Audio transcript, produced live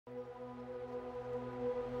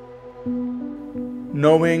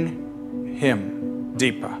Knowing Him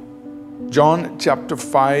deeper. John chapter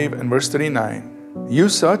 5 and verse 39. You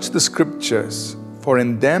search the scriptures, for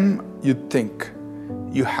in them you think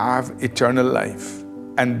you have eternal life,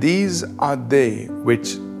 and these are they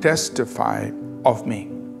which testify of me.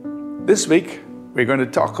 This week, we're going to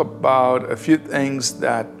talk about a few things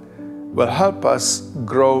that will help us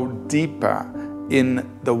grow deeper in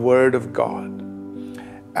the Word of God.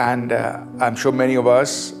 And I'm sure many of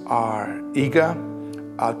us are eager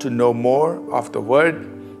to know more of the Word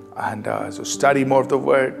and to study more of the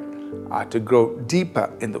Word, to grow deeper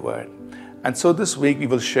in the Word. And so this week we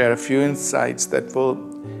will share a few insights that will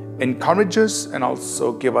encourage us and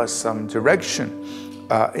also give us some direction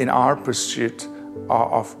in our pursuit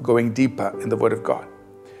of going deeper in the Word of God.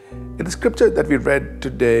 In the scripture that we read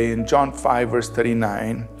today in John 5 verse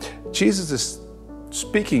 39, Jesus is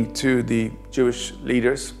speaking to the Jewish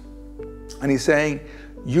leaders and He's saying,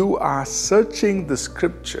 you are searching the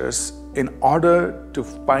scriptures in order to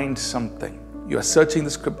find something. You are searching the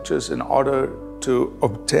scriptures in order to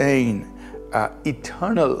obtain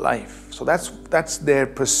eternal life. So that's their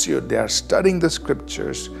pursuit. They are studying the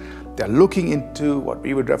scriptures. They are looking into what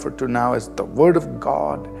we would refer to now as the Word of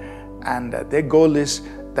God. And their goal is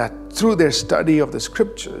that through their study of the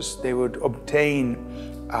scriptures, they would obtain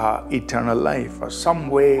eternal life or some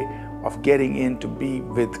way of getting in to be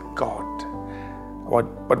with God.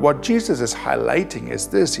 But what Jesus is highlighting is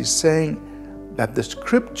this. He's saying that the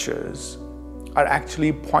scriptures are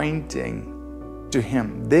actually pointing to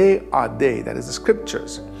Him. That is the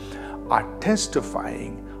scriptures, are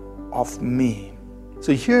testifying of me.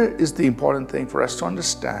 So here is the important thing for us to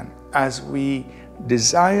understand as we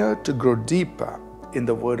desire to grow deeper in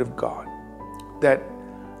the Word of God, that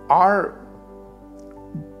our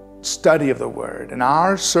study of the Word and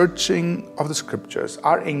our searching of the scriptures,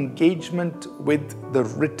 our engagement with the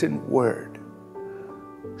written Word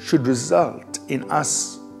should result in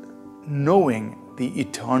us knowing the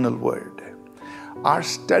eternal Word. Our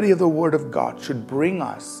study of the Word of God should bring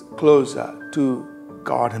us closer to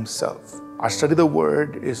God Himself. Our study of the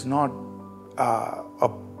Word is not a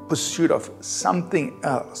pursuit of something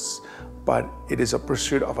else, but it is a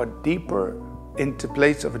pursuit of a deeper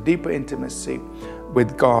intimacy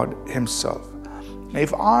with God Himself.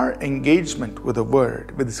 If our engagement with the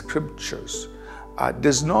Word, with the scriptures,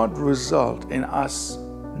 does not result in us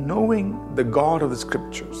knowing the God of the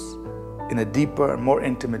scriptures in a deeper and more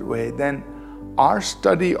intimate way, then our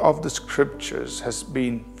study of the scriptures has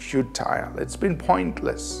been futile. It's been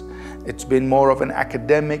pointless. It's been more of an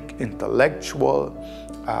academic, intellectual,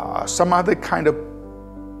 some other kind of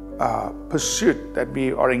pursuit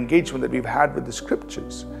or engagement that we've had with the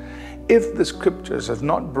scriptures. If the scriptures have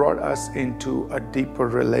not brought us into a deeper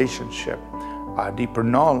relationship, a deeper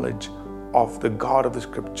knowledge of the God of the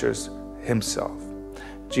scriptures Himself.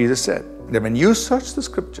 Jesus said that when you search the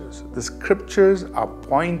scriptures are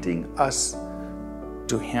pointing us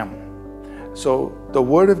to Him. So the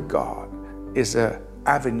Word of God is an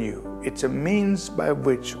avenue. It's a means by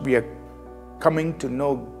which we are coming to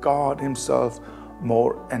know God Himself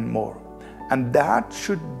more and more. And that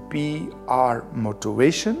should be our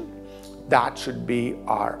motivation. That should be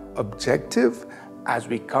our objective as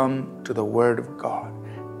we come to the Word of God.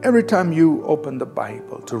 Every time you open the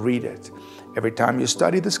Bible to read it, every time you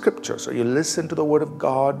study the scriptures or you listen to the Word of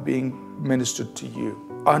God being ministered to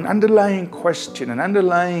you, an underlying question, an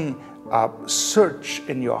underlying search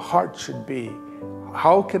in your heart should be,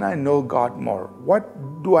 how can I know God more?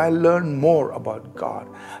 What do I learn more about God?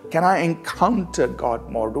 Can I encounter God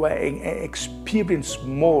more? Do I experience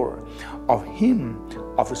more of Him,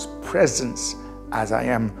 of His presence as I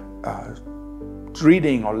am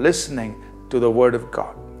reading or listening to the Word of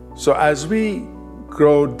God? So as we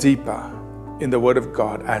grow deeper in the Word of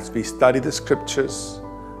God, as we study the scriptures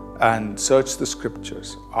and search the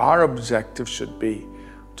scriptures, our objective should be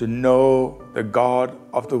to know the God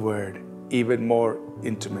of the Word even more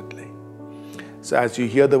intimately. So as you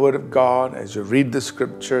hear the Word of God, as you read the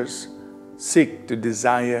scriptures, seek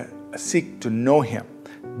to know Him,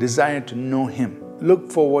 desire to know Him. Look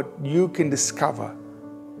for what you can discover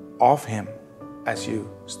of Him as you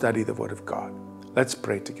study the Word of God. Let's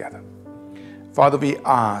pray together. Father, we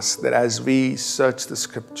ask that as we search the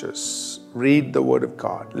scriptures, read the Word of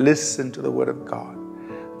God, listen to the Word of God,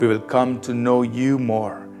 we will come to know You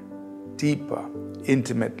more, deeper,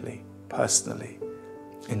 intimately, personally.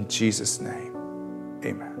 In Jesus' name,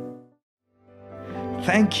 amen.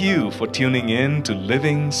 Thank you for tuning in to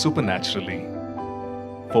Living Supernaturally.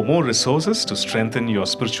 For more resources to strengthen your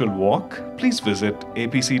spiritual walk, please visit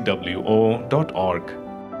apcwo.org.